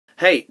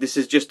Hey, this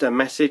is just a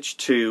message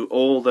to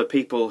all the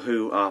people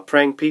who are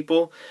praying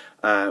people.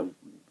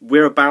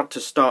 We're about to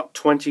start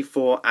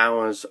 24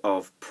 hours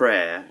of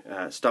prayer,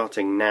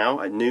 starting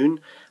now at noon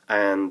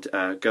and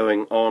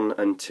going on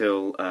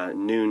until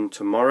noon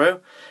tomorrow.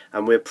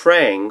 And we're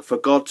praying for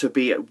God to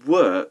be at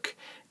work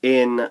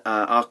in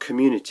our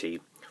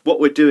community. What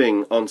we're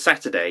doing on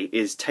Saturday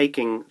is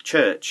taking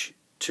church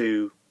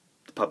to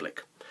the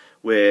public.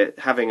 We're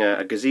having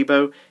a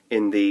gazebo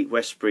in the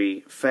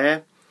Westbury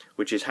Fair,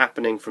 which is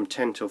happening from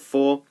 10 till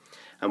 4,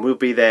 and we'll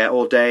be there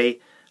all day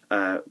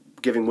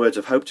giving words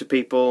of hope to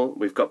people.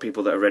 We've got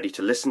people that are ready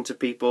to listen to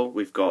people.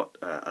 We've got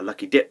a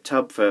lucky dip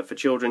tub for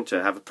children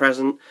to have a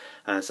present,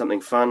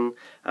 something fun.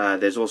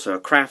 There's also a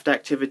craft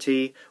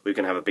activity. We're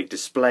going to have a big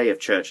display of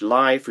church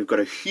life. We've got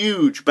a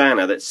huge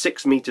banner that's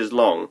 6 meters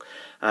long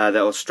that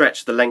will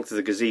stretch the length of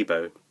the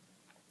gazebo.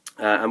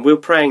 And we're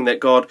praying that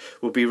God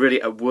will be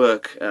really at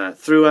work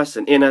through us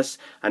and in us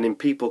and in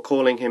people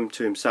calling Him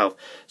to Himself.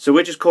 So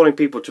we're just calling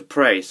people to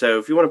pray. So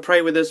if you want to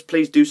pray with us,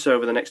 please do so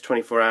over the next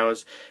 24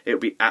 hours. It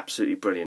will be absolutely brilliant.